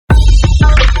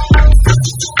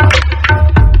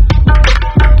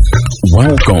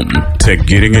Welcome to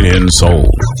Getting It In Soul,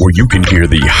 where you can hear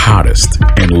the hottest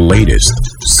and latest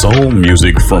soul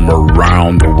music from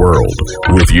around the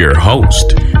world with your host,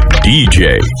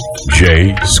 DJ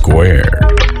J Square.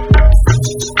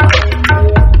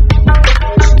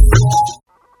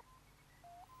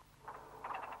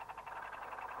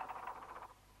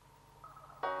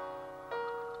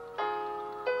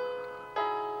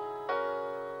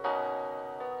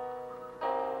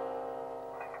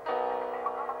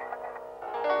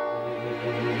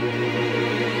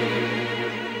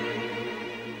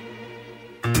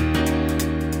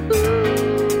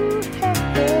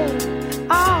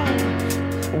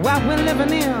 What we're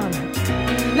living in,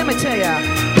 let me tell ya.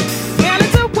 Well,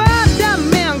 it's a world that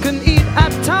man can eat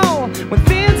at all. When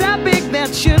things are big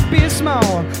that should be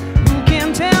small. Who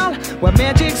can tell what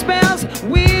magic spells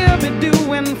we'll be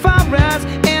doing for us?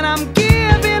 And I'm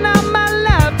giving up my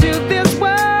love to this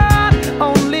world,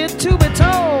 only to be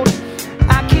told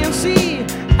I can't see,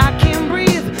 I can't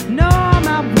breathe, no,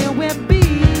 not where we'll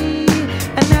be.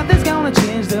 And nothing's gonna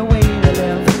change the way we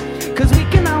live, 'cause we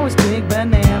can always take but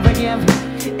never give.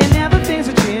 And now the things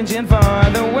are changing for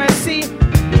the worse. See,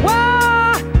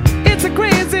 whoa, it's a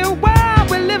crazy world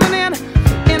we're living in,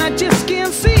 and I just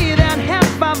can't see that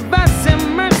half of us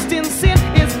immersed in sin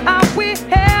is all we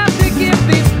have to give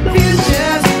these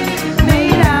futures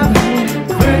made of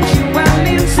virtual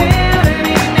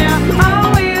insanity. Now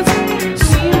always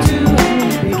seem to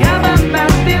be governed by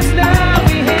this love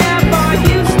we have for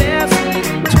useless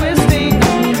twisting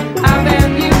of that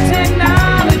new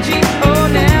technology. Oh,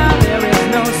 now there is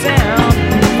no sound,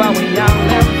 but we all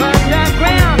live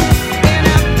underground. And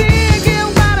I'm thinking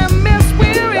what a mess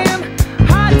we're in,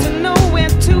 hard to know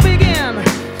where to begin.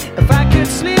 If I could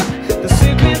slip the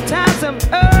secret ties of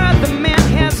earth the man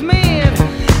has made,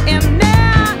 and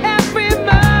now every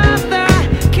mother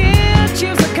can't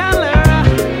choose a color.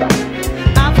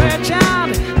 I've heard, child,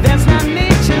 that's not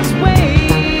nature's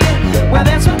way. Well,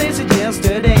 that's what they said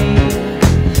yesterday.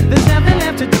 There's nothing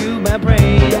left to do but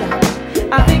pray.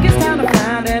 I think it's time to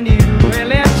find a new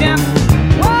religion.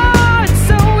 Whoa, it's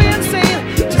so insane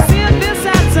to see this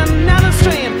as another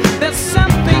strain. There's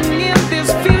something in this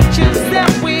futures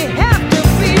that we have to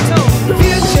be told.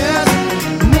 Futures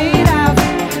made of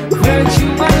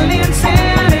virtual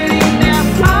insanity now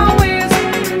always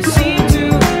seem to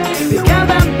be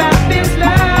governed by this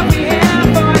love we have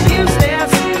for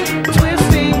useless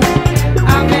twisting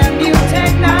of that new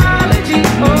technology.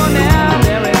 Oh, now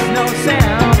there is no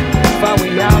sound, for we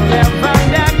all live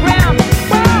underground.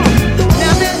 Whoa,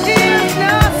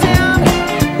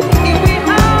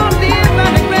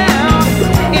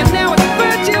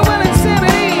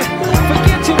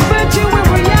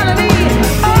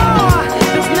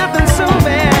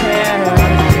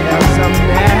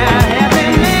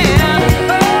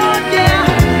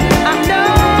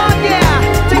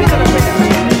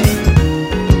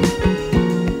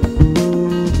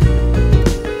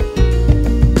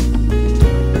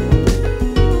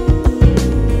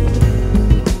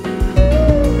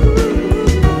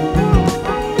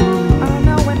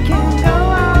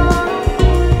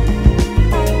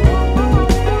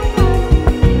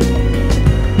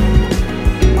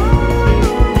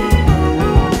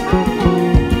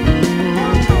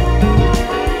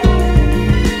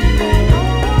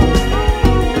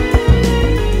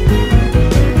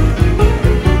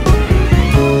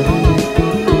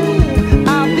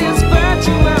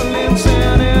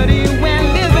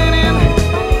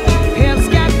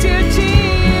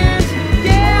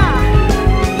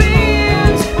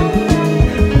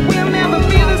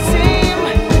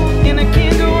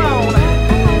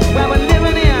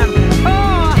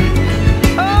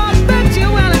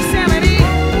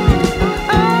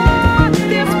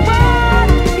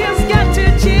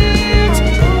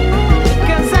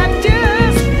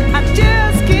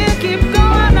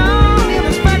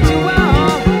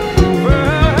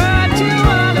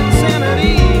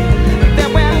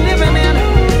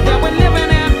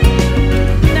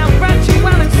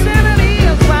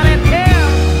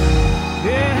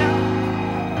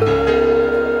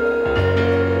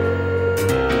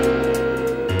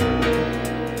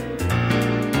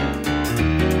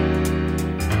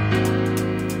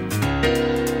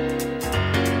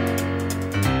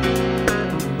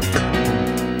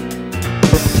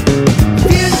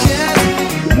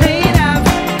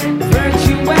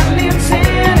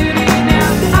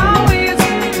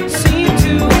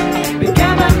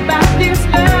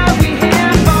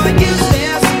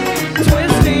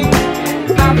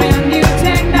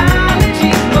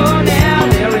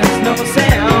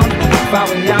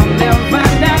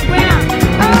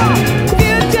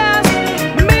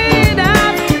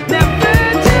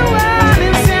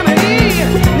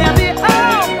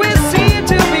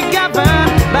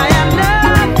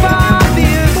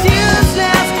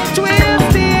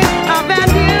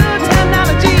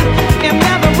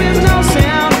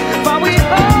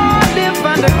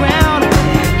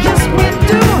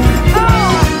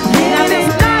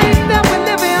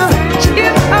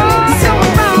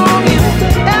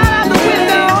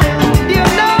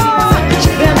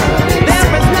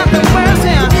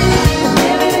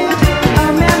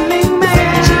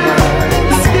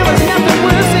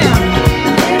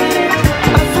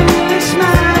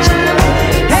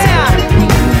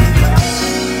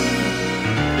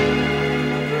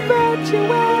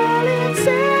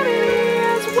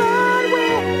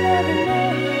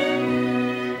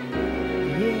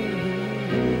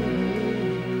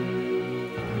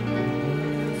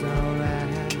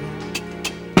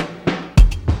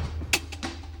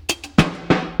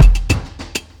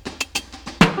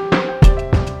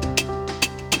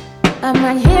 I'm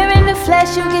right here in the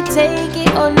flesh, you can take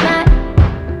it or not.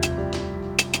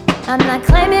 I'm not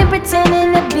claiming,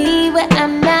 pretending to be what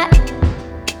I'm not.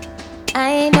 I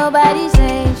ain't nobody's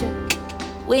angel.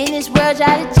 When this world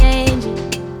try to change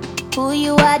it, who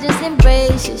you are, just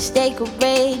embrace it. Stay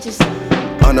courageous.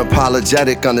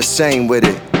 Unapologetic, unashamed with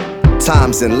it.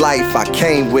 Times in life I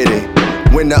came with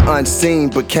it. When the unseen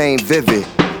became vivid.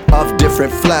 Of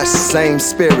different flesh, same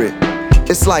spirit.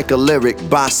 It's like a lyric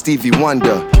by Stevie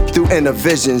Wonder. Through inner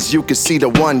visions you can see the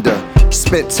wonder.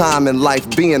 Spent time in life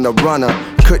being a runner.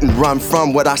 Couldn't run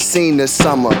from what I seen this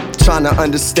summer. Trying to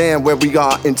understand where we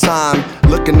are in time.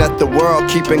 Looking at the world,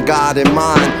 keeping God in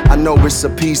mind. I know it's a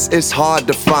peace, it's hard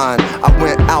to find. I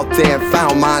went out there and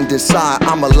found mine inside.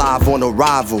 I'm alive on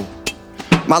arrival.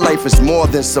 My life is more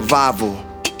than survival.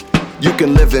 You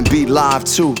can live and be live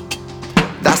too.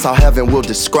 That's how heaven will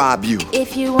describe you.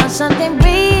 If you want something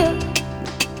real,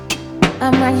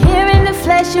 I'm right here in the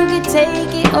flesh, you can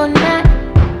take it or not.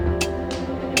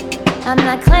 I'm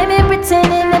not claiming,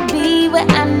 pretending to be what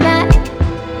I'm not.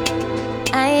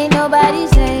 I ain't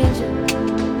nobody's angel.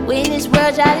 When this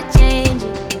world try to change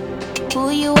it, who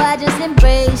you are, just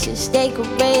embrace it. Stay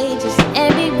courageous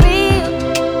and be real.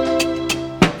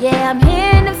 Yeah, I'm here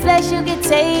in the flesh, you can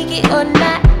take it or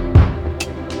not.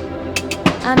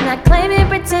 I'm not claiming,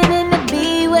 pretending to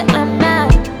be what I'm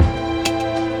not.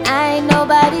 I ain't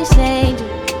nobody's angel.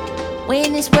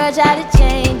 When this world try to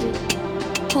change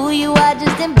it, who you are,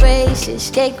 just embrace it.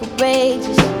 Stay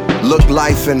courageous. Look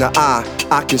life in the eye,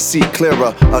 I can see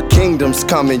clearer. A kingdom's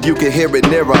coming, you can hear it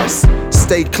near us.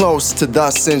 Stay close to the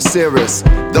sincerest.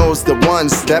 Those the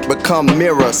ones that become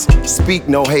mirrors. Speak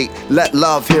no hate, let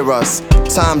love hear us.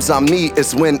 Times I meet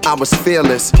is when I was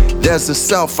fearless. There's a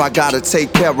self I gotta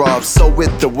take care of. So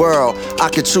with the world, I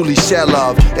can truly share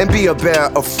love and be a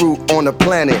bearer of fruit on the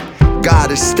planet.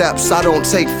 God is steps I don't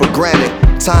take for granted.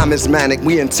 Time is manic,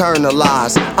 we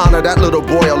internalize. Honor that little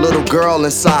boy or little girl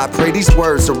inside. Pray these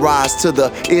words arise to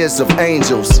the ears of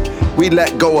angels. We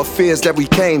let go of fears that we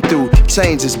came through.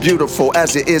 Change is beautiful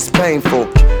as it is painful.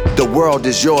 The world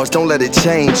is yours, don't let it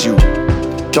change you.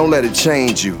 Don't let it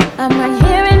change you. I'm right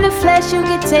here in the flesh, you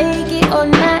can take it or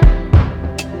not.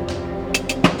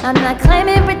 I'm not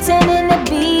claiming, pretending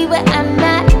to be what I'm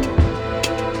not.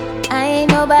 I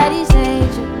ain't nobody's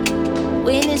angel.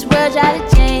 When this world try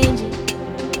to change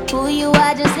it, who you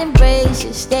are, just embrace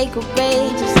it. Stay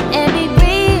courageous and be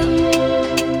real.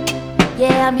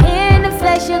 Yeah, I'm here in the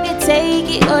flesh, you can take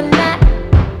it or not.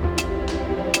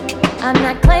 I'm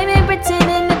not claiming,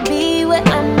 pretending to be what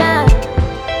I'm not.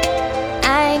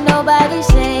 I ain't nobody's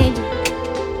angel.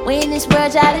 When this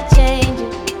world try to change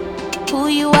it, who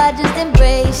you are, just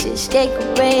embrace it. Stay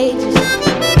courageous.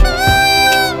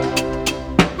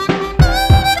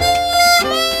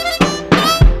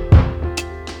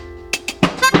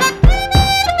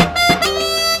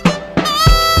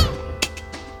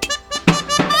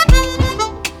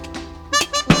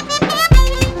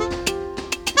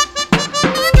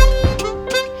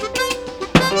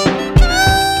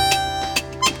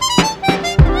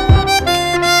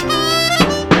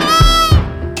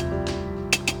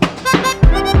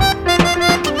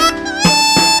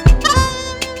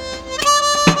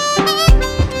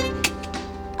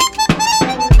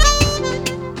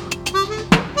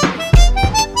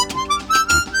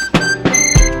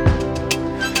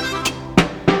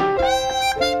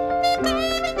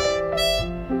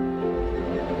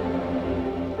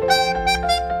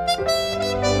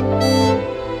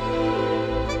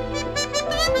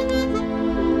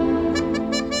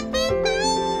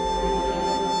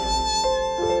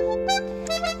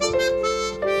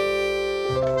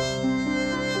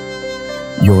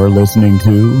 You're listening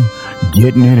to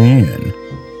Getting It In.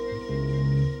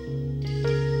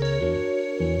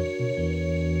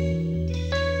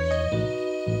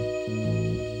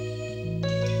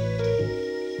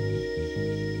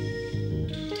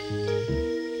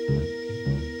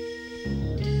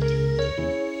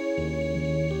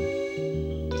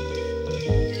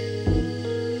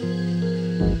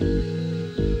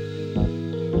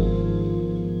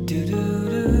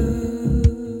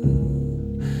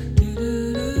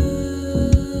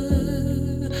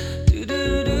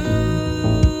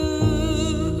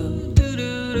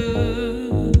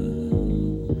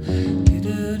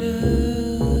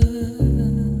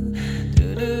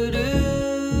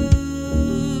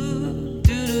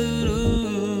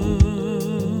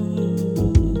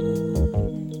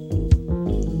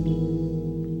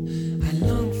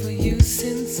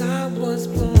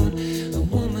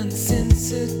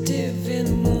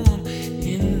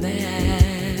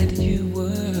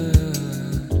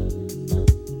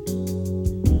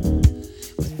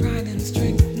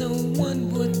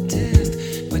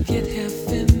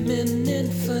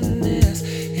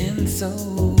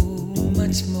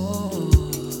 much more.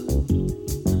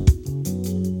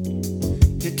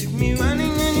 You took me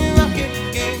running in your rocket,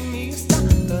 gave me a stop,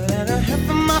 but at a half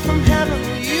a mile from heaven,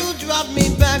 you dropped me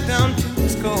back down to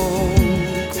this cold,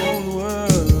 cold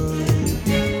world.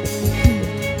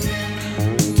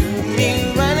 Took me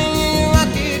running in your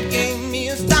rocket, gave me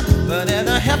a stop, but at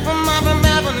a half a mile from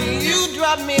heaven, you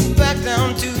dropped me back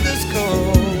down to this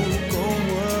cold, cold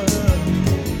world.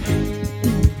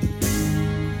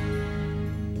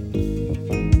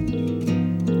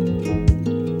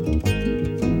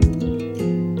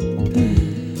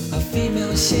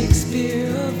 Shakespeare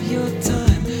of your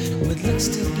time, with looks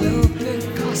to blow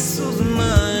Picasso's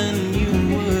mind, you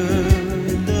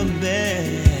were the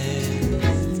best.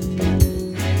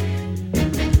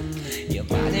 Your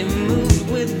body moved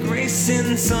with grace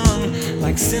in song,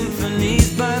 like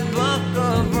symphonies by Bach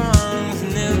or Brahms,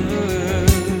 nevertheless.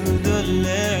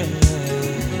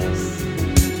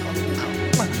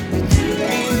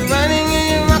 Running in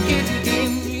your rocket, you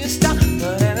gave me a stop,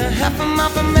 but at a half a mile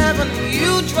from heaven,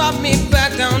 you dropped me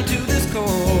back down to this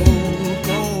cold,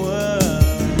 cold world.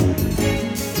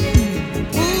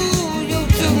 Ooh, you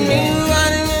took me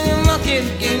running in your rocket,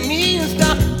 gave me a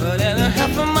stop, but at a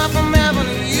half a mile from heaven,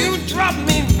 you dropped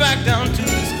me back down to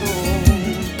this cold,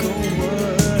 cold world.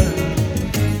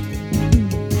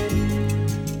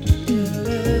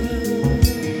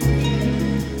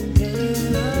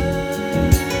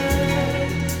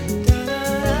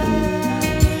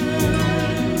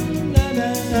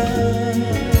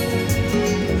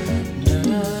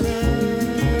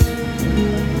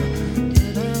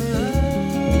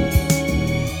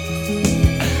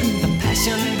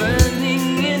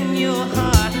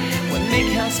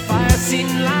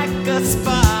 Seemed like a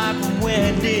spark,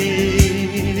 where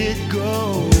did it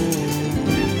go?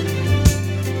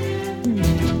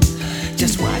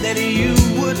 Just why that you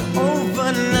would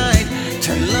overnight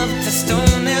turn love to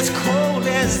stone as cold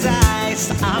as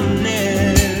ice, I'll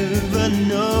never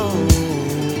know.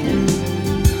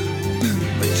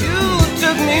 But you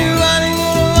took me running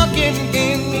on a rocket and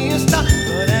gave me a stop,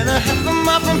 but at a half a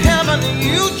mile from heaven,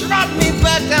 you dropped me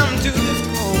back down to this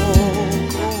cold,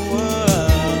 cold world.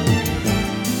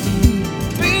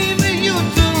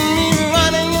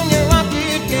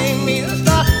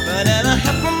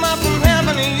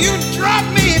 You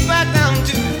dropped me back down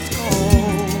to this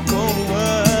cold, cold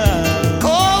world.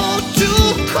 Cold, too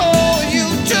cold. You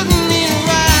took me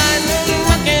right and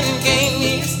rockin' and gave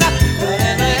me a stop. But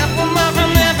at a half a mile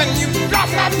from heaven, you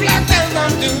dropped my black down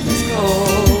to this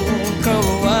cold,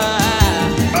 cold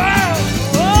world. Oh,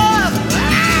 oh,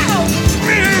 oh.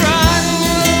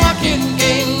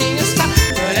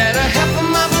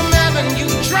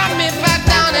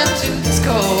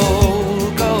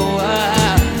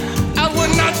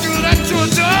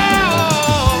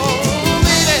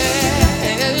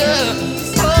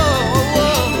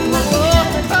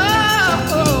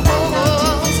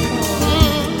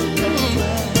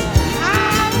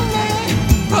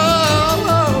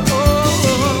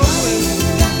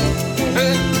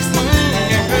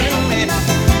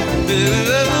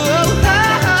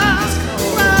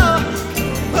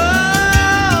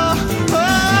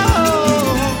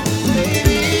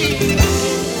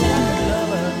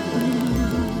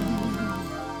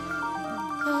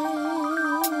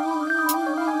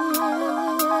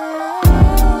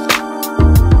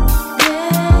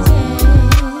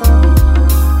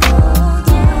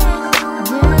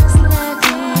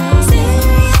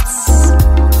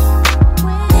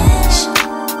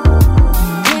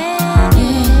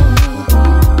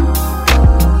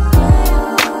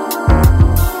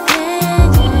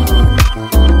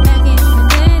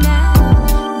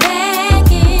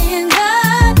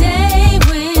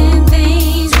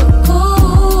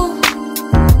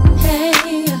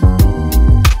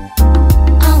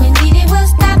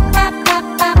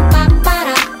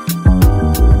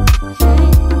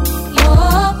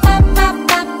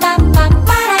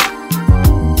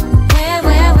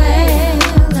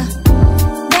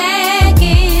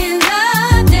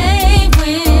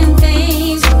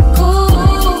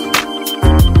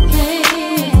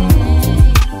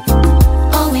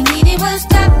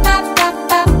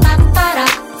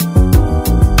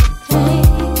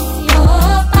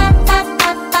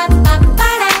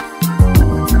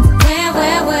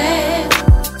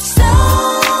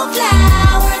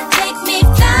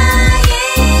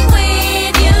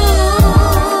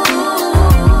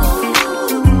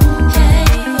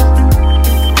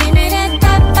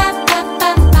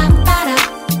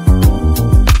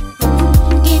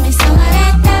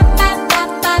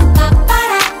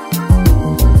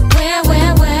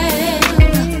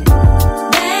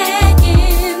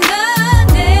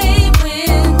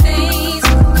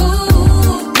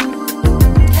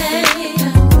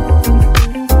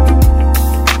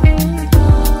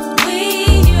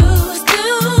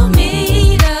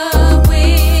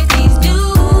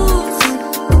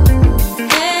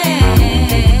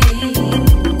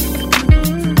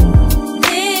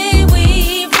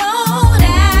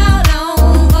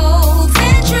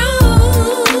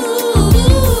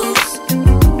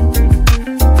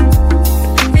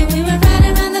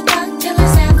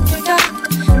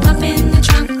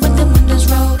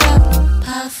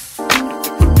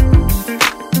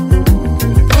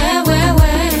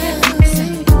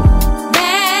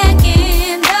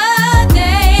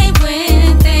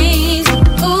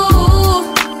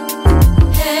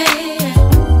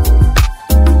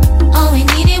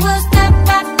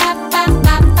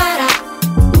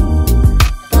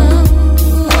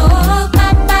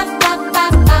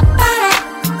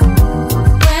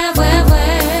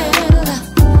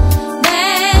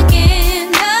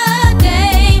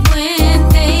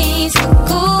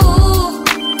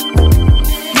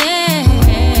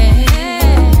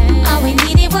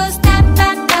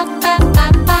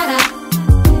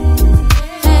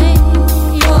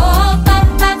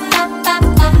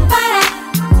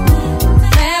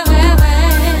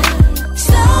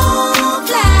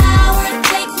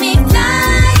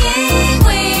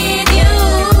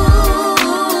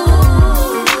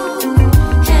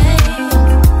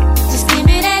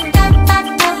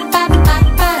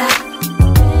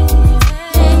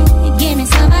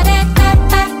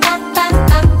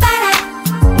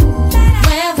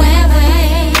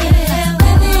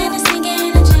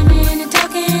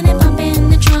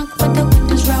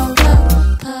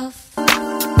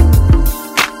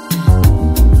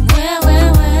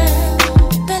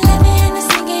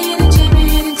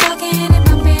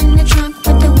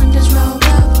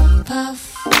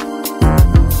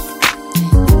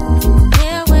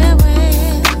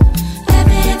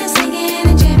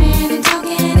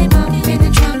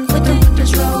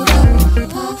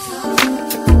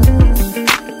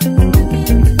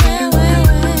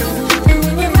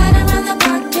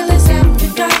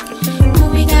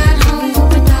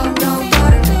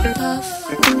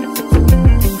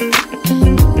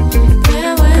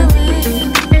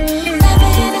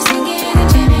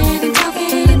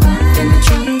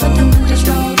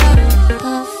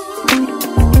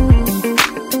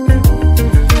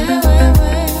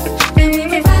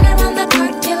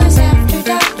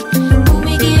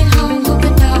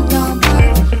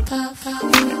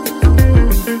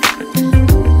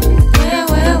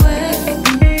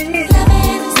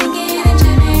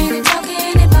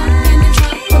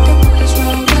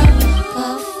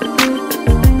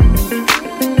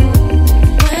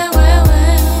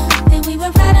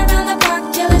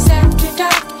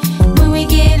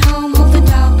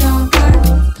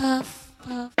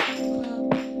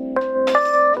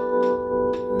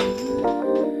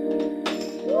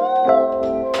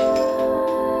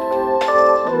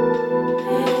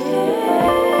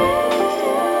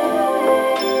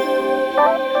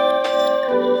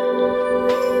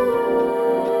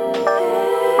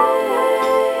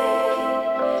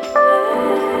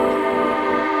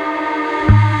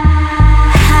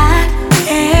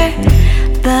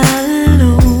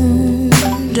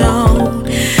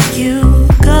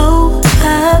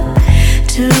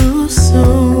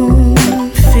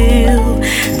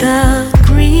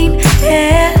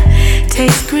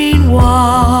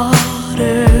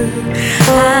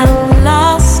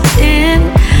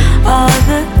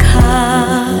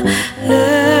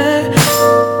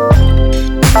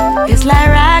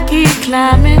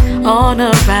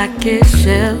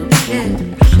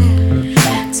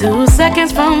 2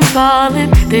 seconds from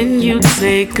falling, then you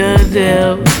take a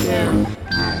dip.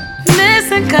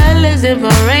 Missing colors in my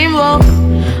rainbow.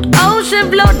 Ocean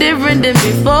flow different than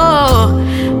before.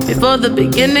 Before the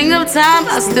beginning of time,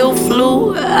 I still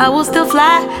flew. I will still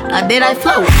fly, or did I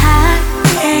float? High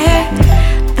air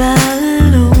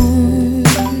balloon,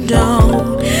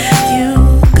 don't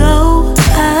you go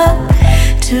up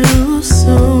too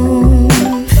soon.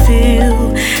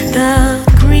 Feel the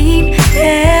green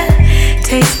air,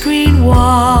 taste green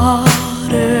water.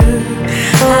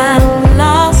 I'm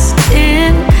lost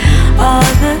in all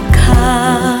the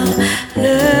color.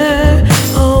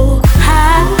 Oh,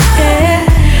 high air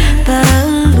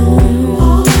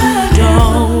balloon,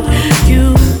 don't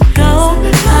you go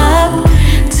up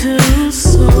too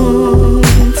soon.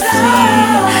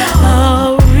 Feel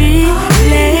a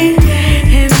relay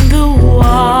in the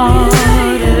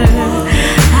water.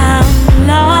 I'm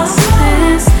lost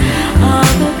in all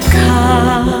the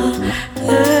color.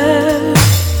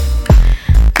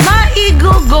 My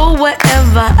ego go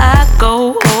wherever I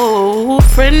go. Oh,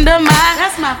 friend of mine,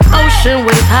 that's my ocean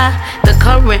wave high. The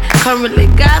current currently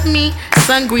got me.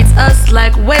 Sun greets us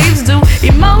like waves do.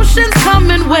 Emotions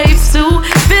come in waves too.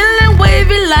 Feeling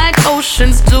wavy like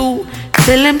oceans do.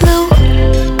 Feeling blue,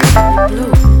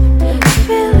 blue.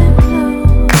 Feeling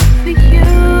blue for you.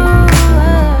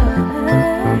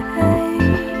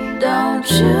 Don't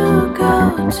you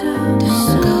go too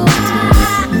soon.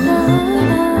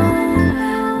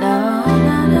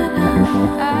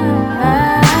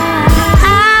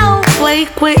 I'll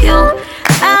wake with you.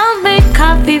 I'll make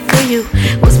coffee for you.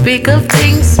 We'll speak of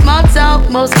things, small talk,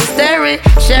 mostly staring.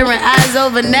 Sharing eyes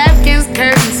over napkins,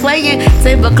 curtains swaying,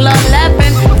 tablecloth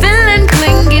laughing. Feeling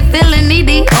clingy, feeling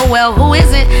needy. Oh well, who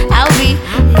isn't? I'll be.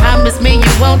 Promise me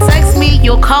you won't text me,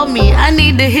 you'll call me. I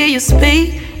need to hear you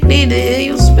speak. Need to hear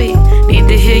you speak. Need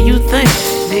to hear you think.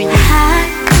 High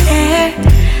air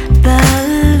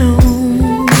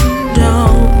balloon,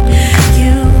 don't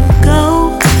you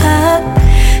go up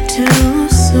too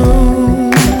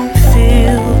soon.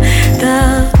 Feel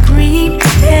the green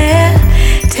air,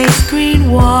 taste green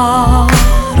water.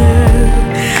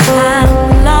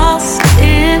 I'm lost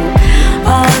in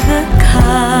all the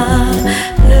color.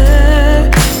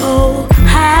 Oh,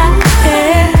 high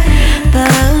air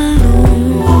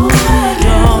balloon,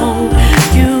 don't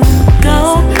you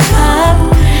go up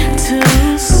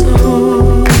too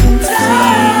soon.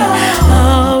 Feel a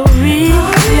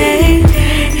relay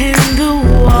in the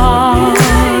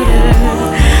water.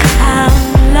 I'm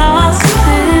lost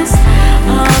in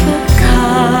all the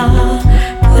color.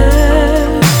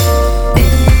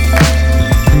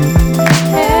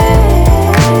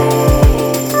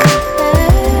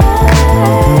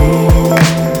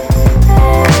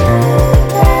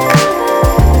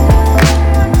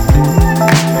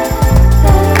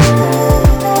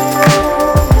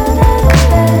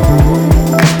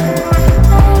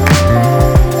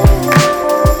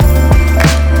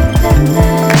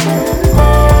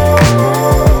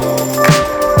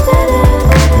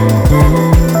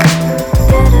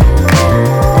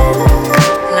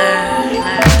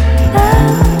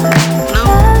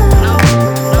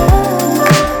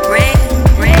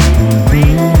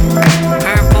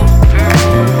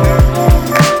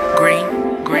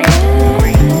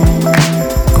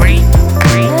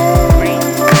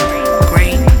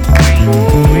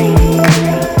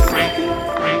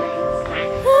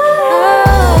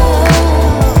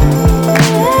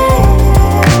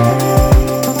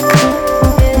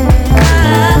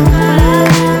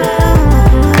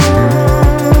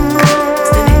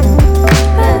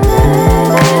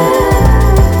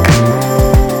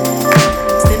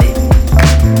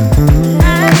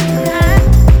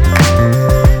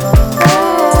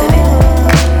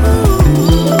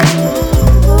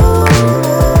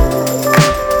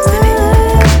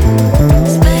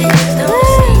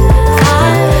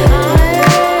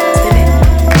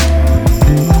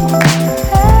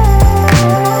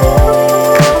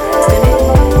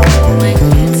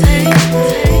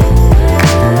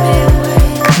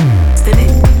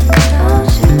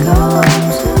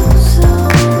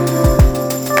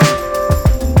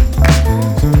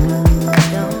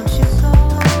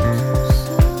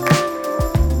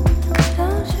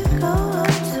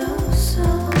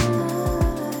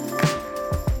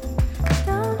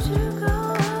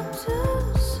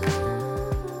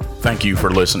 Thank you for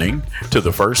listening to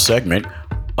the first segment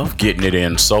of Getting It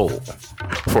In Soul.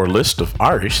 For a list of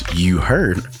artists you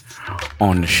heard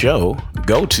on the show,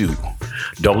 go to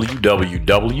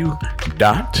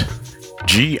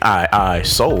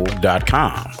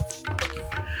www.giisoul.com.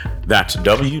 That's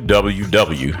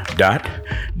www.giisoul,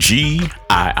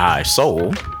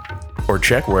 or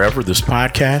check wherever this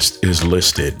podcast is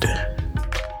listed.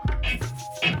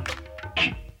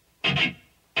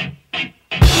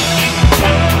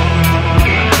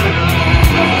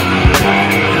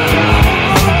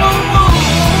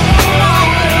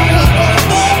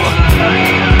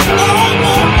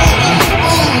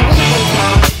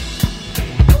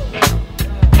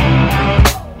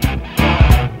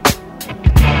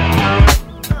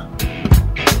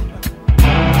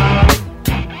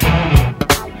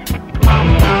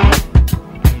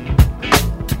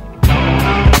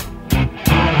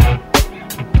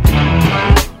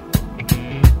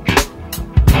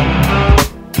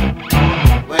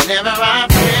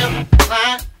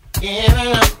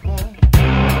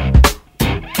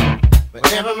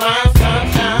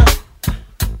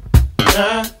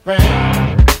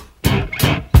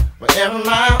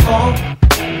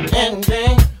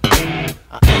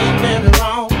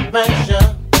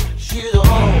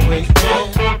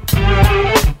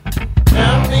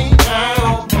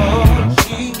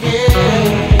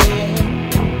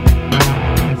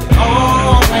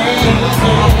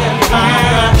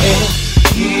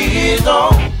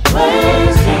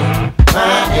 Always in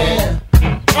my head.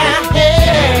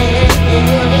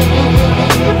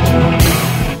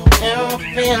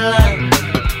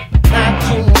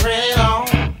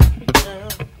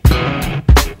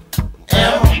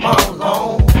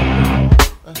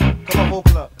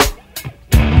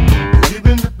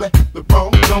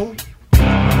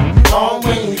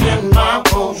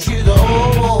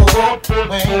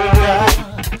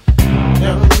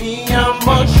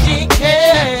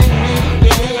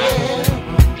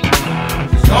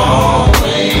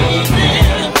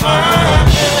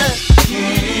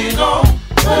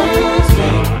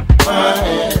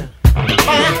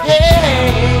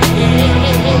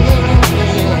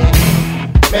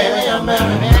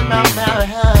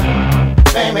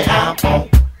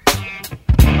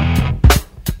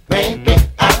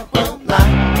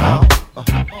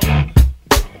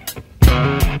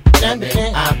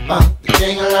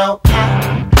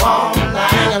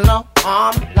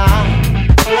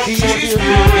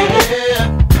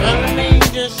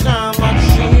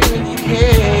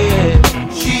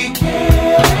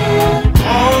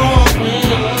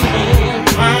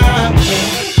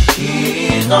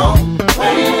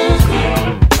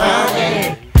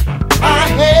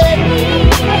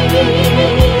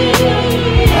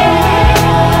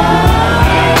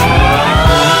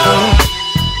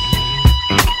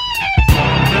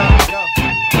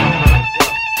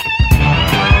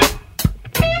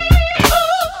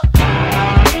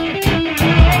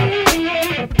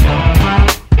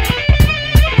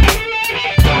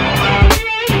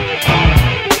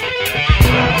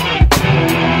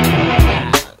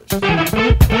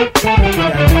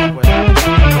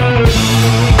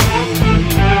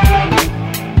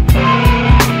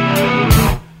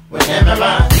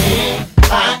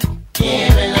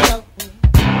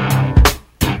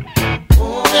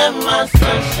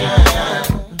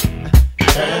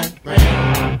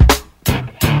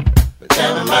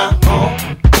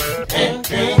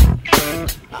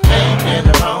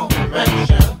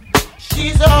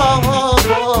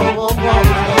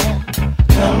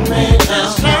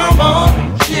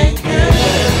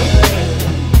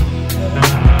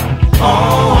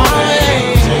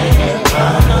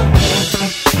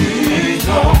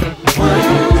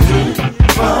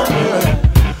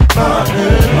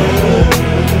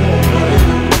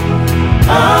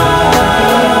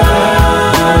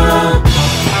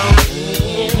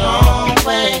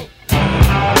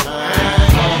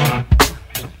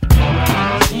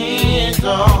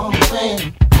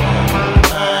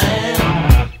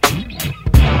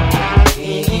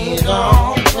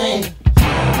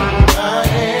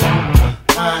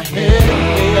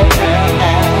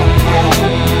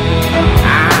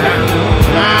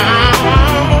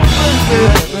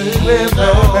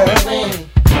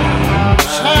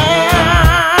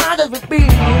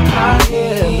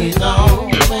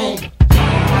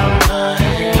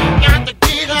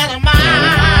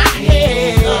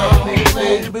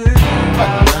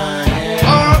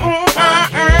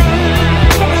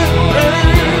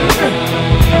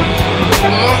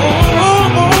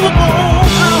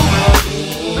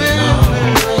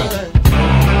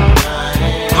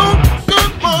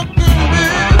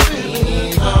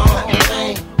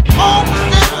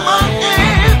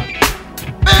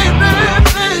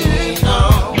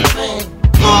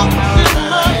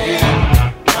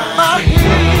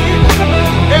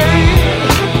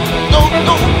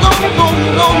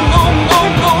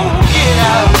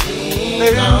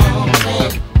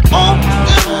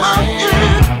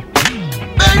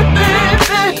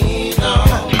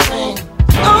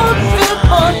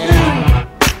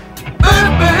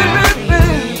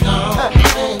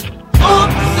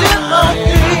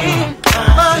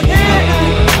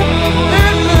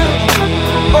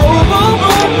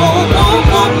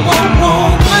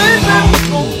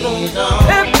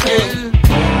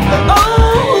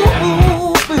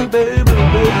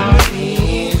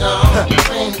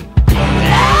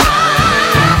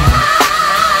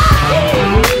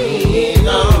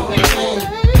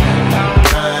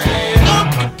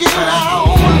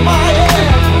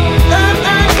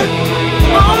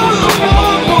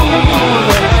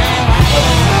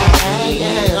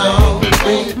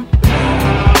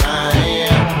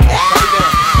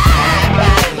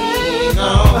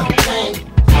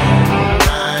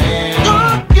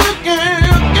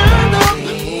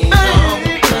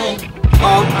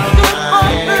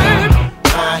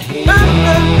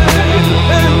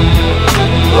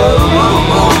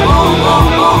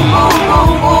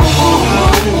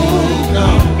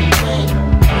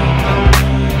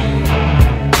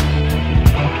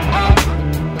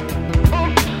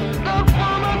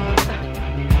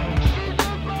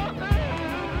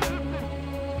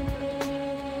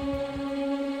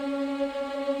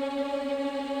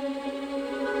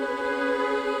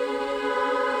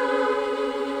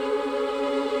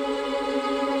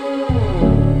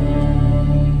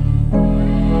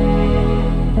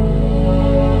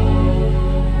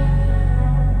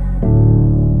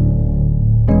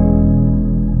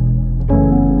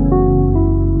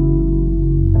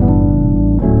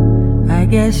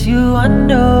 guess you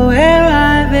wonder where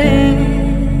I've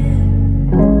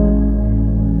been.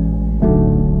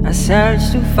 I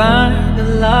searched to find the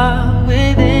love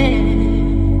within.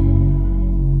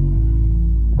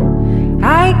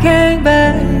 I came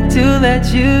back to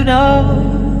let you know.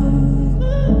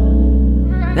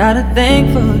 Got a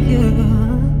thing for you,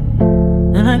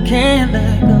 and I can't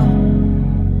let go.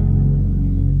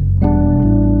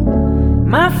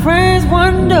 My friends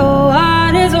wonder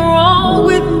what is wrong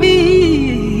with me.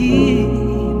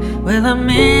 Well, I'm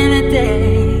in a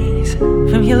daze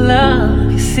from your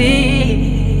love, you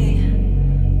see.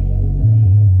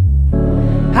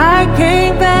 I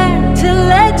came back to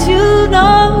let you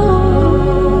know.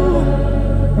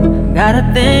 Got a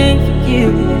thing for you,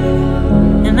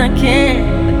 and I can't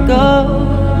let go.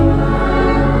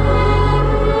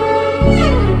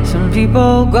 Some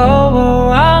people go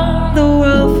around the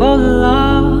world for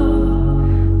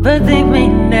love, but they may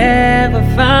never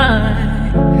find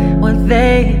what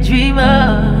they dream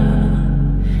of.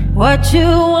 What you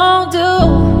won't do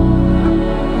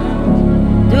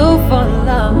for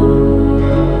love.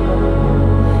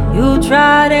 You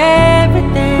tried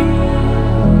everything,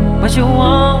 but you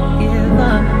won't give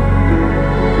up.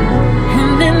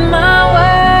 And in my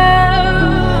world,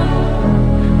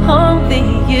 only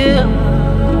you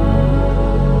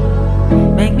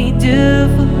make me do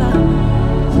for love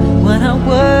what I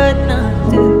would not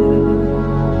do.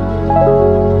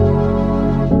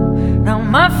 Now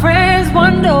my friends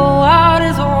wonder what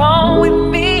is wrong with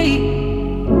me.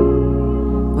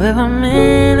 Well, I'm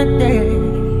in a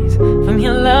daze from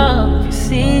your love, you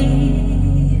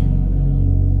see.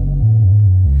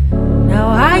 Now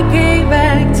I came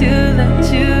back to let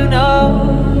you know.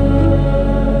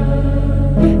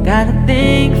 Got a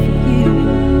thing for you,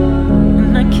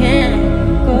 and I can't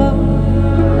go.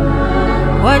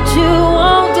 What you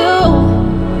won't do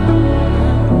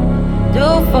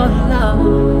for love.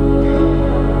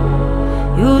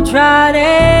 You tried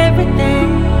everything,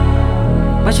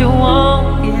 but you won't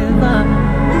give up.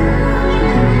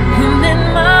 And in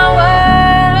my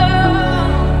world,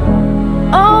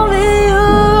 only you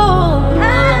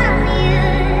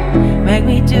make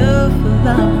me do for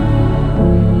love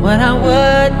what I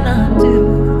would not do.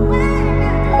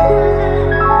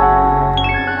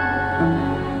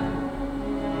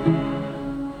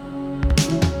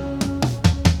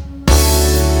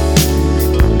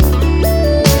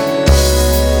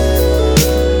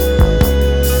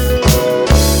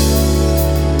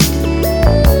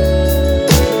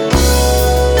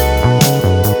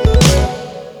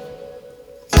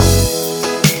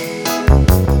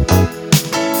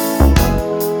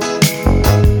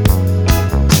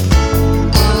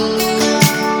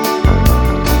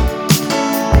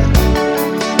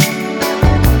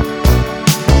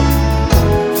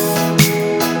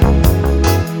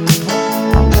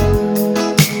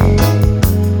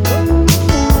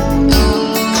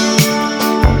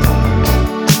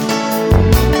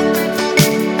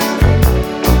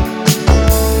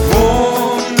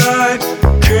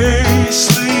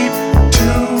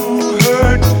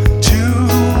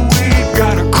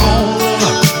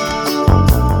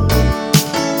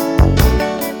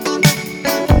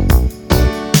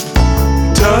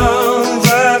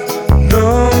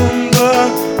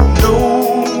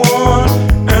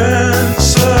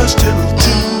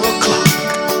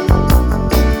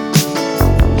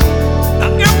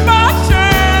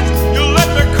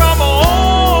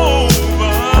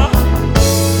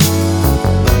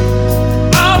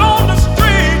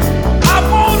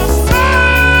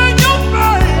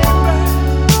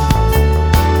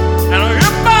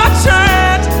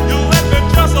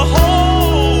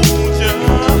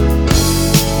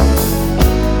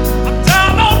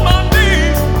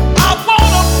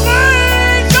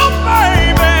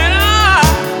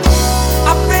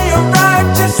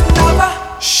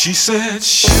 She said,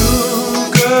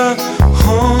 sugar,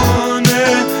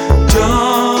 honey,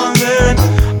 darling,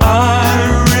 I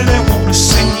really want to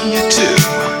see you too.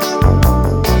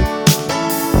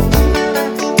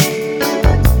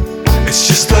 It's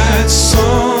just that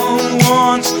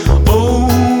someone's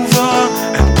over,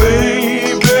 and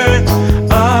baby,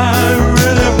 I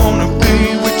really want to be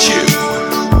with you.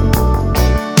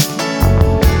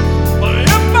 But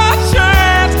if by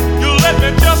chance you let me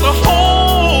just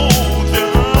hold you,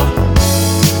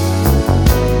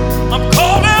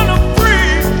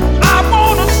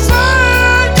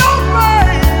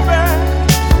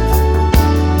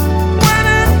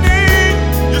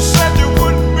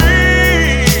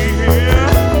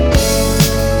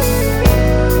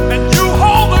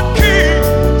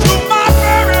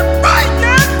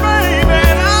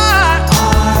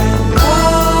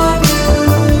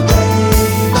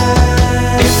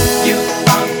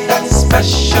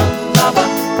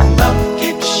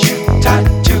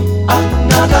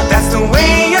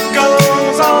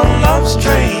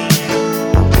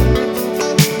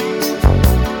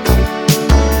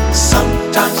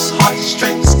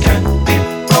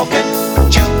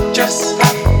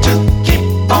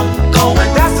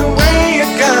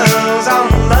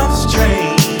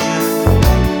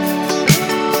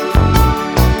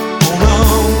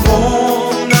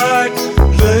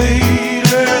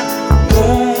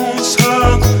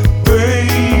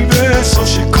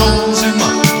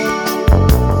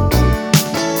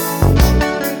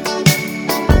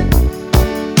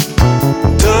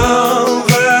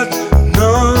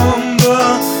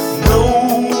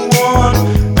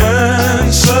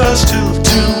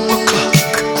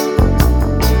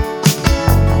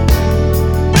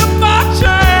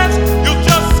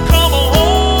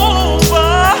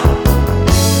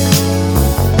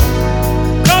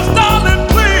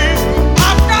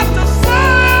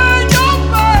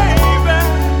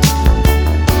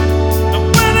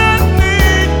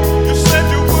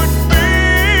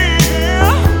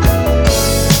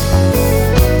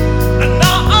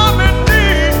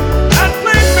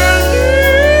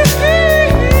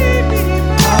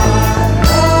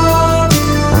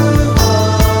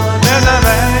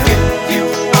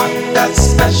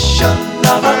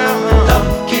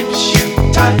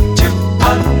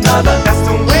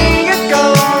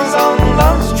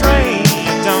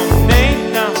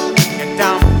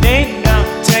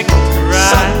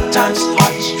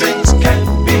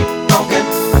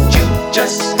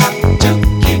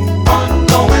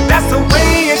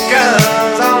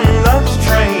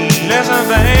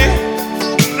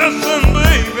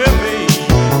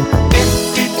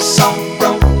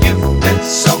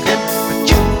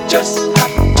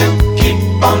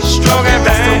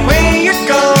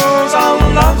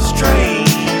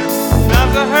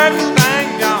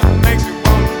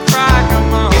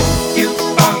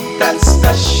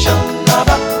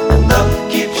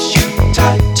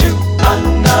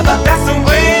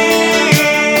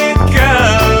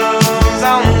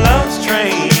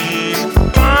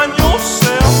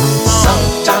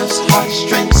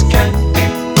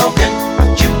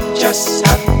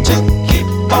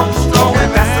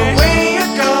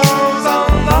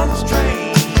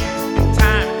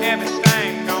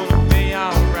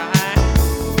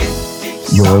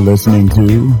 You're listening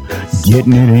to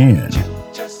Getting It In.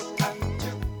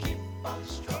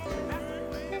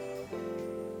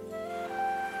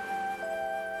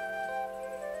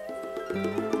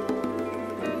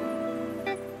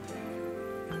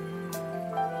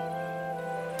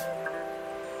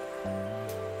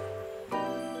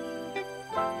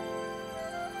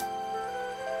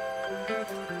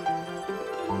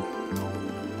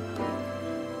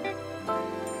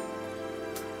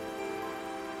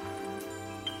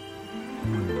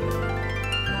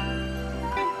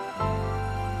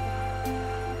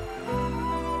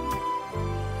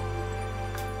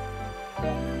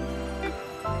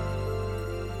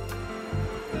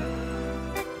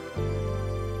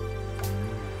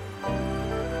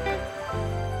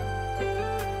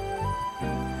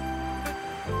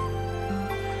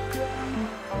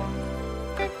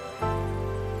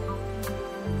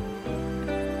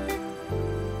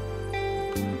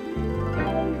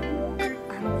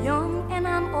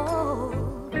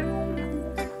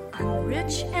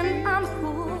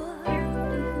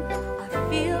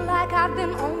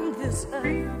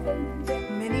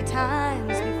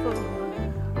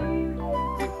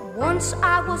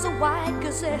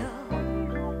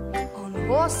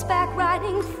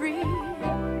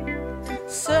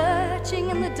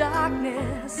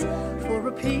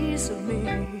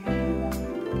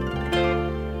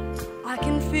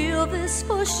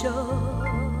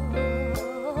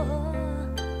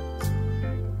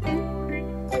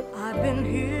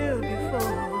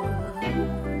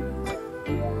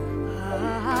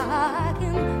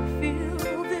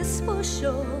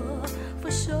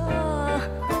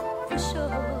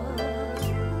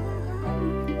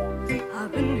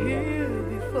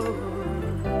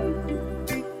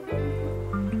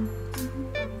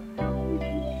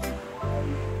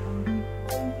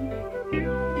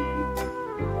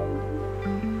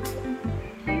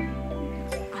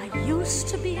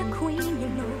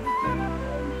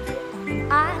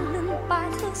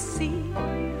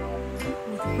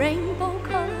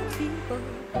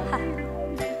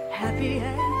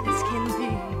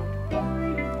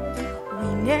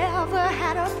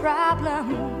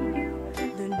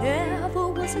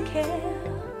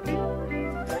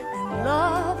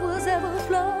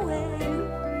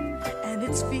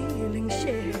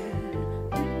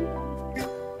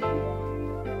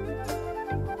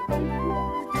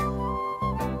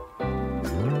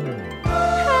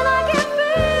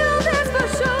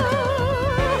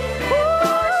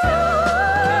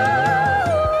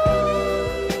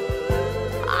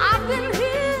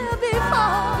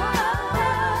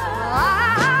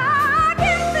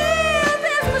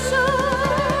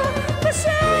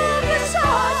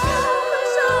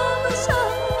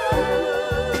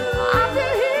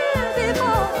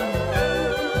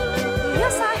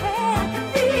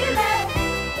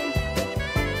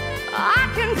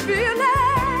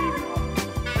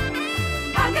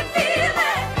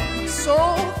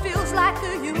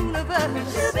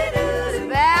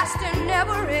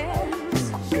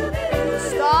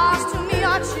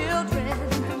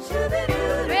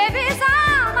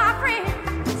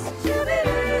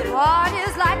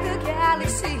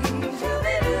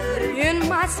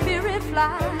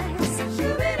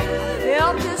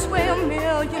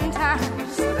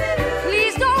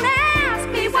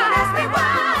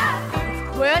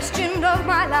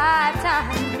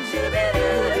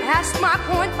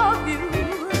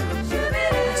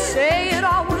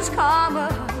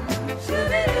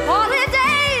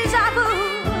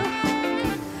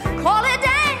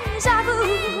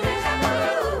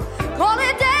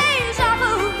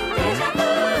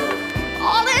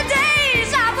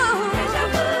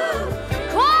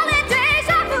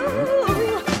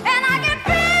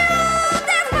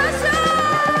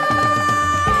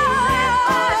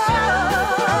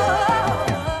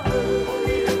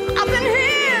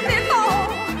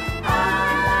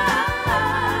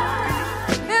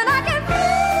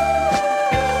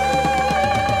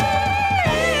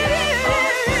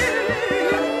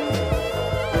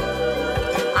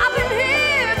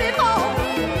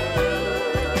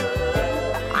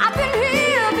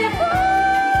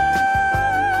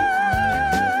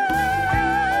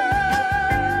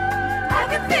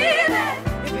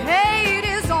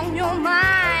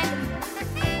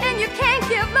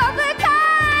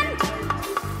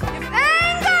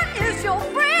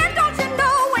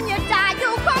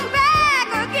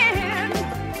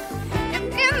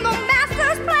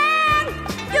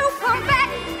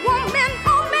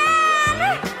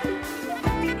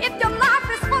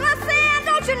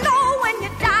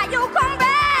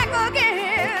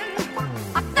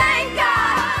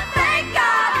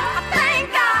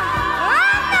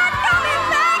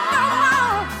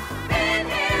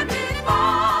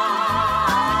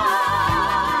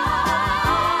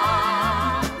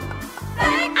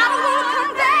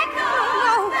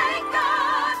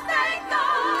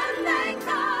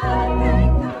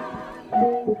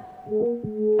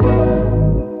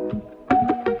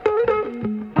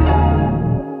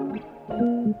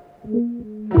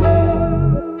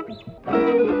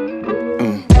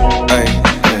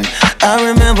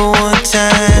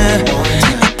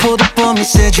 you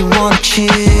said you wanna chill.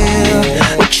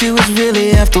 What you was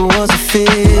really after was a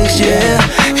fix, yeah.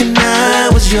 And I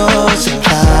was your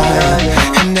supply,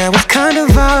 and that was kind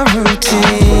of our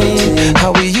routine.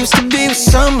 How we used to be was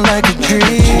something like a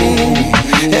dream.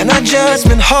 And I just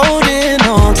been holding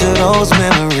on to those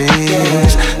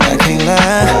memories. I can't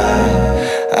lie,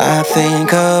 I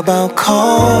think about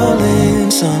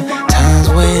calling sometimes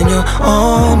when you're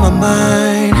on my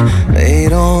mind.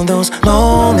 Late on those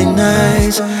lonely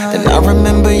nights, and I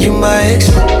remember you, my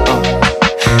ex.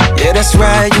 Yeah, that's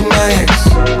right, you my ex.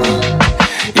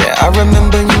 Yeah, I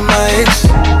remember you, my ex.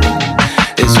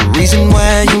 There's a reason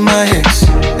why you my ex.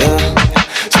 Yeah,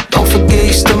 so don't forget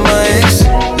you still my ex.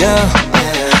 Yeah,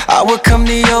 I would come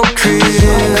to your crib.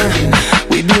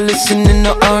 We be listening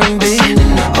to R&B.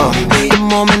 The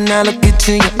moment I look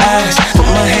into your eyes, put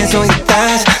my hands on your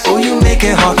thighs. Oh, you make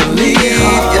it hard to leave.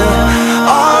 Yeah,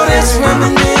 all this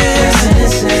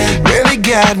reminiscing really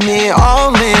got me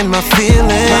all in my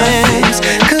feelings.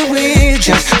 Could we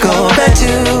just go back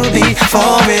to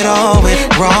before it all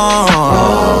went wrong?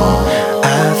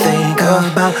 I think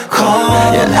about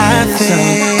calling. Yeah, I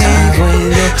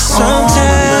think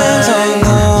sometimes on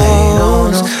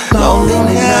those lonely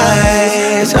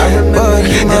nights, I remember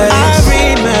you, my ex.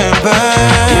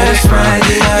 Yeah, that's right,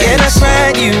 yeah, that's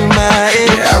right, you my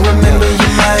ex. Yeah, I remember you,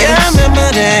 my ex. Yeah, I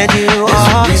remember that you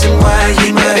are. There's a reason why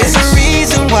you my ex. There's a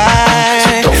reason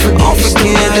why. So don't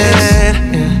forget that.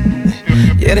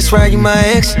 Yeah, that's right, you my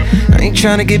ex. I ain't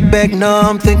tryna get back, no,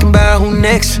 I'm thinking about who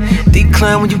next.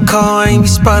 Decline when you call, I ain't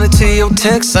responding to your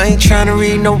text. I ain't tryna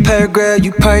read no paragraph,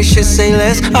 you probably should say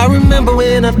less. I remember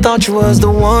when I thought you was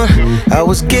the one. I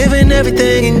was giving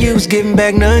everything and you was giving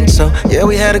back none. So yeah,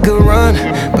 we had a good run,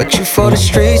 but you for the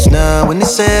streets now. When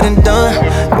it's said and done,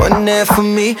 wasn't there for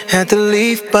me, had to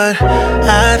leave. But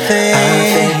I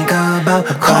think about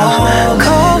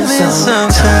calling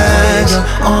sometimes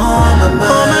on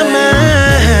my mind.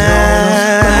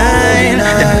 And I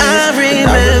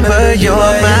remember you're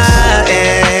my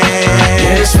ex.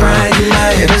 Yeah, that's right, you're my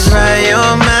ex. Yeah, that's right,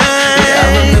 you're my ex. Yeah, I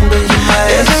remember you, my ex.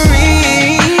 There's a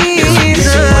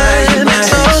reason why you're my ex.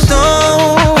 So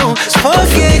don't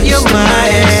forget you're my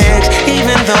ex.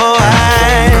 Even though I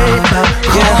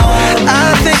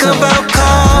think about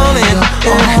calling.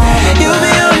 You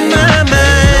be on my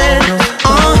mind.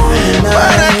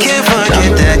 But I can't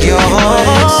forget that you're.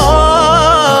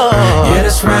 Yeah,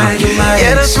 that's right, you're my ex.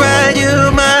 Yeah, that's right,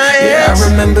 you're my ex. Yeah, I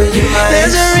remember you, my ex.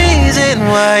 There's a reason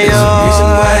why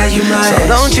you're my ex. So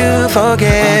don't you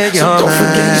forget you're so don't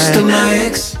forget you're still my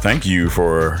ex. Thank you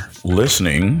for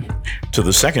listening to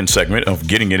the second segment of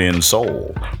Getting It In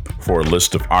Soul. For a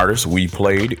list of artists we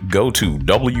played, go to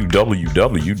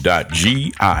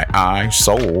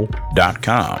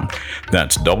www.giisoul.com.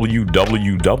 That's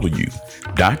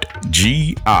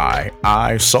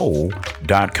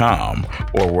www.giisoul.com,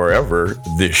 or wherever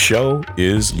this show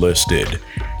is listed.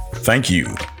 Thank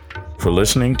you for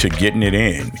listening to Getting It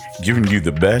In, giving you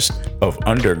the best of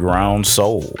underground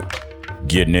soul.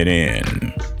 Getting it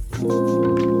in.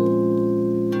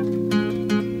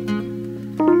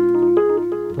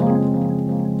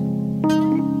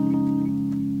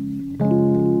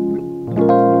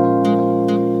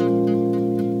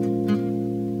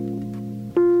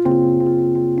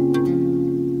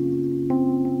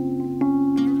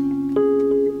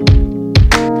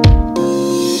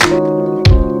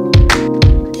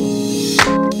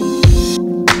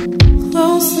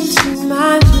 Closer to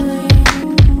my dream.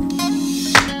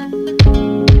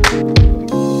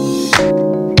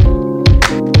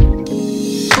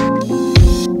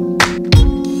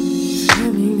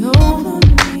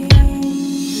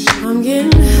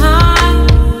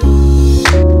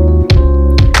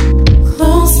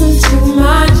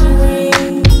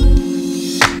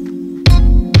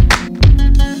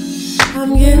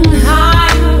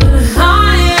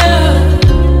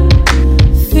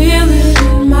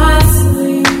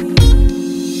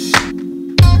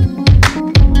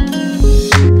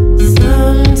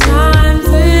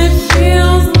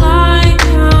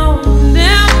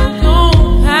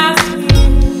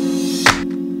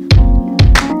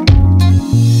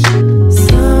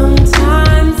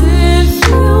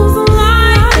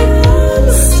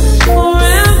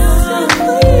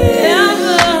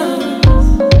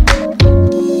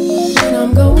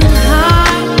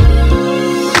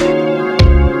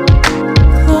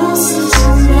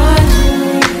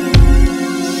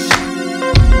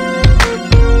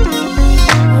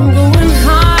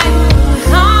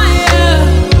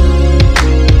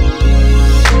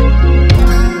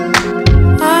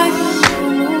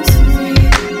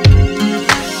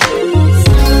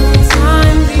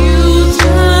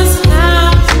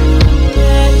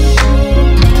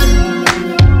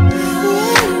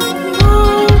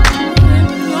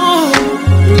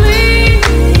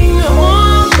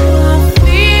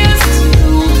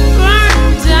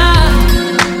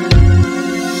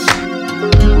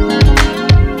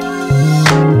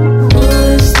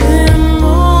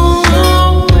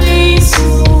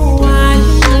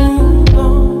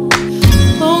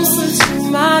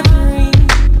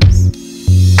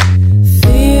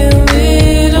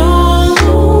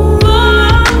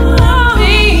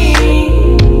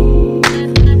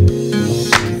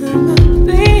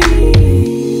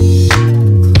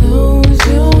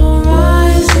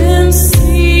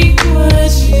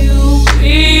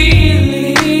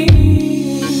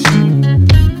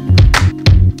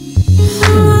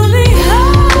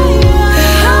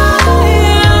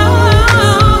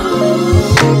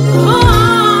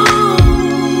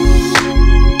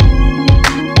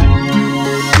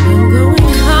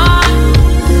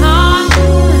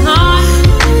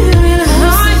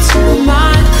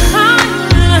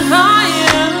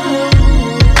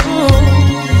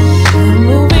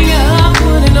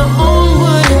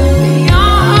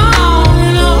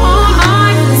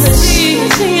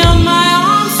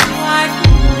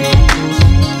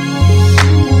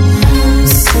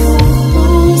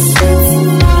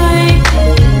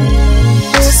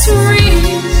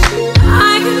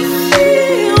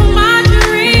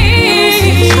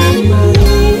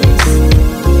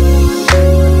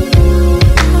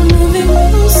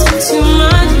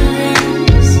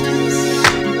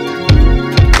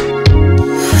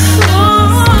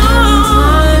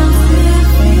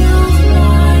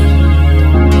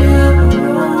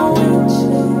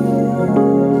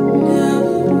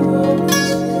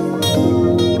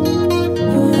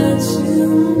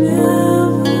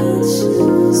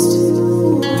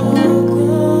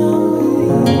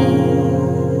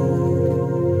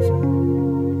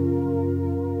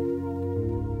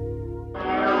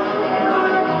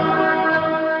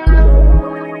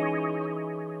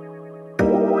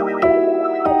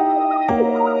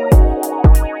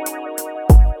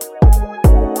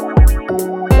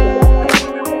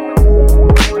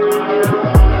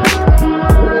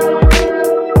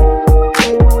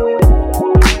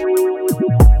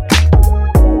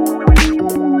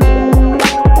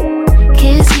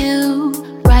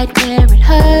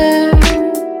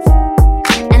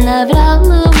 love it all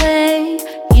the way.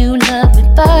 You love me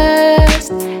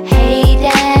first. Hey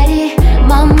daddy,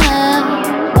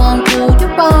 mama won't do you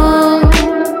wrong.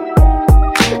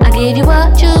 I give you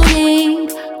what you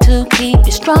need to keep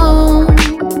you strong.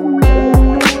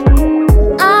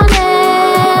 I'll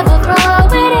never throw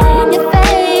it in your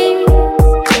face.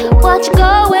 What you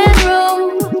going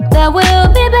through, there will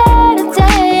be better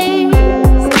days.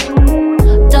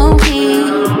 Don't keep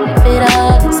it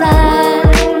all inside.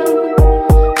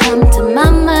 Come to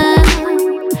mama,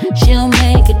 she'll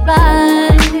make it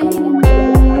right.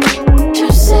 Tu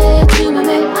sais, tu me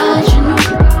mets à genoux.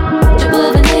 Tu peux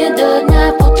venir de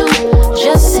n'importe où.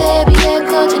 Je sais bien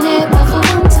que tu n'es pas fou.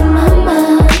 To mama,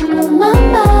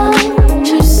 mama.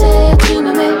 Tu sais, tu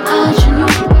me mets à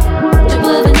genoux. Tu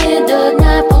peux venir de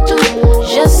n'importe où.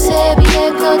 Je sais bien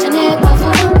que tu n'es pas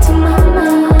fou. To mama,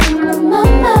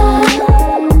 mama.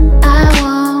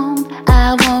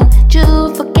 I won't let you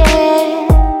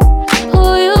forget who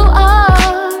you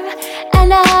are,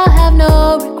 and I'll have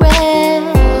no regret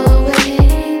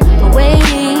for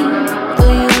waiting for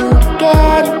you to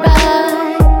get it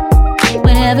right.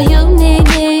 Whenever you need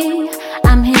me,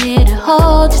 I'm here to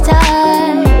hold you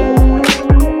tight.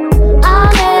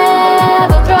 I'll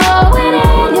never throw it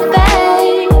in your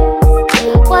face.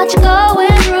 What you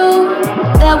going through,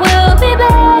 there will be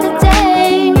better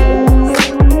days.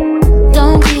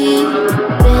 Don't keep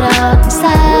it all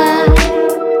inside.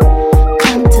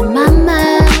 Come to mama,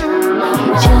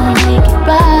 she'll make it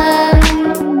right.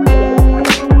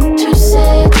 Tu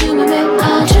sais, tu me mets à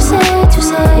genoux.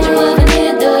 Tu peux venir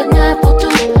de n'importe où.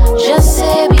 Je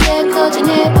sais bien que tu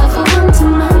n'es pas fou. To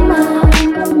mama,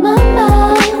 mama.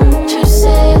 Tu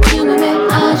sais, tu me mets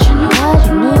à genoux.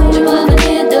 Tu peux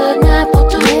venir de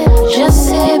n'importe où. Je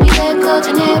sais bien que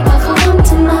tu n'es pas fou.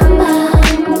 To mama,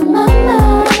 mama.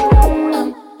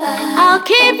 I'll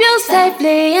keep you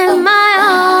safely in my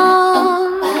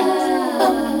arms.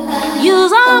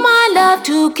 Use all my love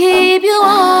to keep you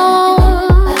warm.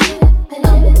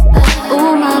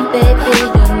 Oh my baby,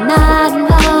 you're not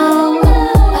alone.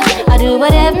 I'll do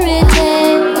whatever it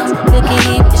takes to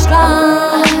keep you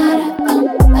strong.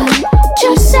 Tu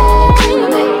sais, tu me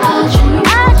mets à genoux.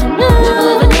 Tu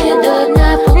peux venir de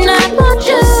n'importe où.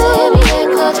 Je sais bien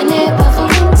que tu n'es pas fou.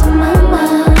 To mama,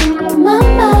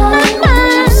 mama.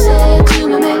 Tu sais, tu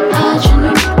me mets à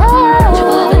genoux. Tu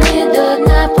peux venir de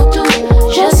n'importe où.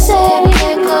 Je sais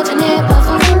bien que tu n'es pas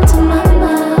fou. To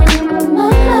mama,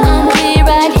 mama. I'll be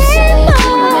right here for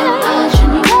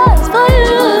you. Tu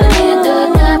peux venir de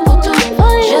n'importe où.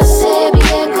 Je sais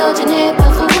bien que tu n'es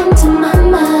pas fou. To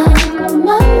mama,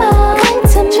 mama.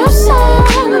 Tu sais,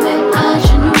 tu me mets à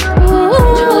genoux.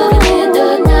 Tu peux venir de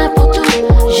n'importe où.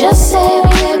 Je sais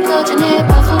bien que tu n'es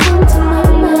pas fou. To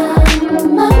mama,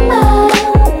 mama.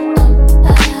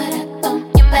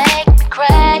 You make me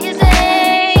crazy.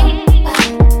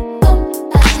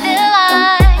 Still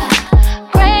I'm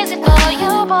crazy for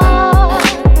you, boy.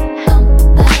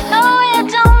 No, it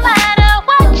don't matter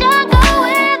what you're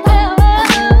going through.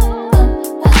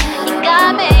 You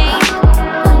got me.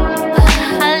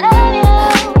 I love you.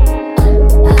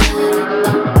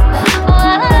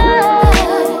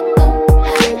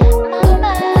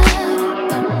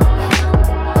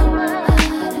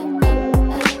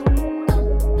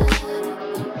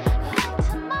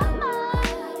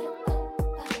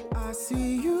 I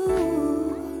see you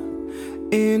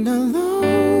in a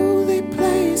lonely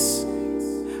place.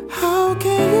 How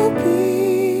can you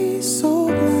be so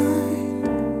blind?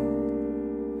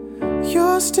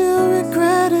 You're still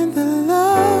regretting the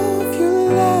love you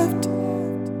left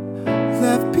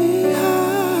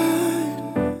behind.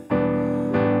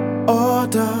 Oh,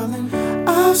 darling,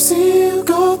 I've seen you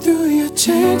go through your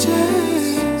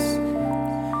changes,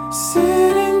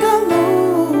 sitting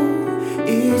alone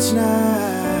each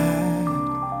night.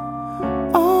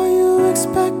 Are you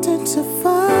expecting to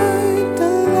find the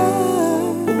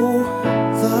love? Oh,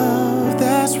 love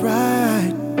that's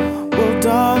right. Well,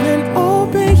 darling,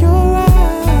 open your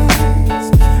eyes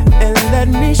and let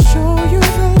me show you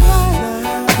the light.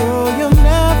 Girl, you'll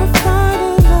never find a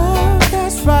love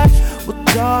that's right. Well,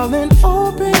 darling,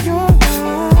 open your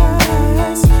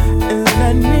eyes and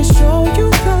let me show you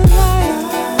the light.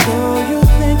 Girl, you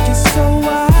think you're so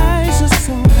wise, you're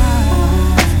so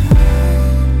wise.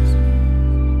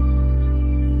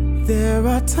 There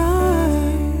are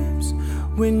times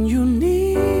when you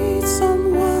need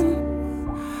someone.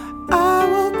 I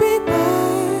will be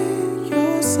by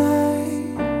your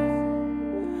side.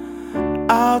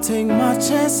 I'll take my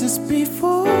chances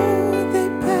before they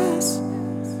pass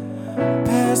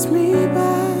me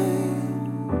by.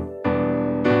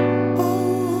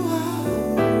 Oh,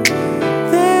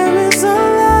 there is a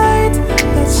light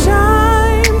that shines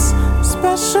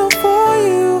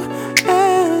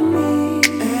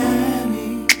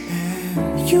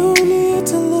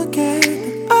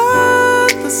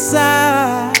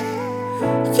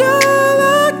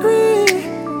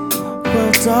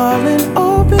Darling,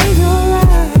 open your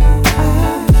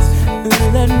eyes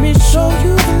and let me show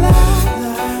you the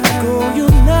light. Girl,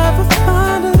 you'll never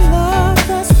find a love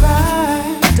that's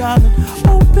right. Darling,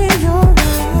 open your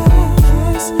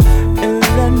eyes and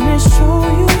let me show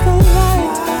you the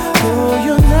light. Girl,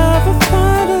 you'll never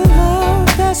find a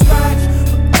love that's right.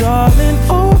 Darling,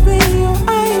 open your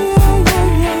eyes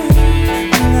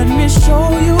and let me show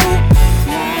you.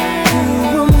 You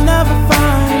will never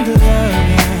find a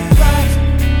love right.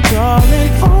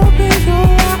 Darling, open your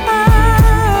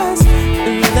eyes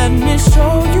and let me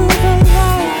show you the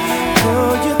light.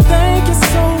 Girl, you think you're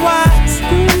so wise,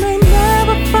 you may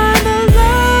never find a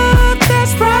love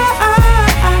that's right.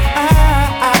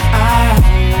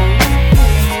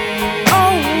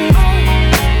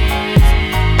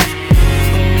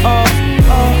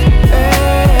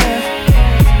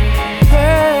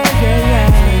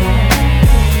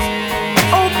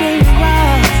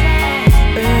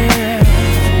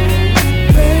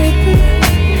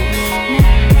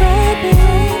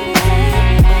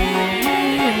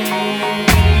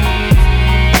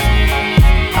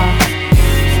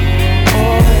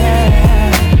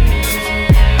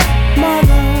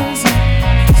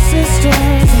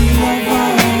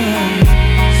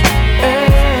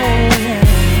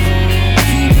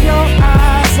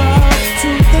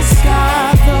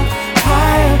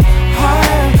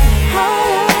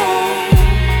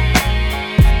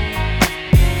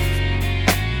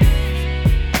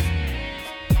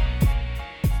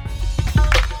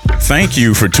 Thank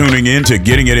you for tuning in to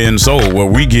Getting It In Soul, where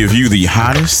we give you the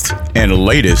hottest and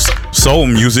latest soul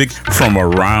music from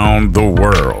around the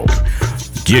world.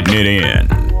 Getting it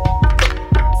in.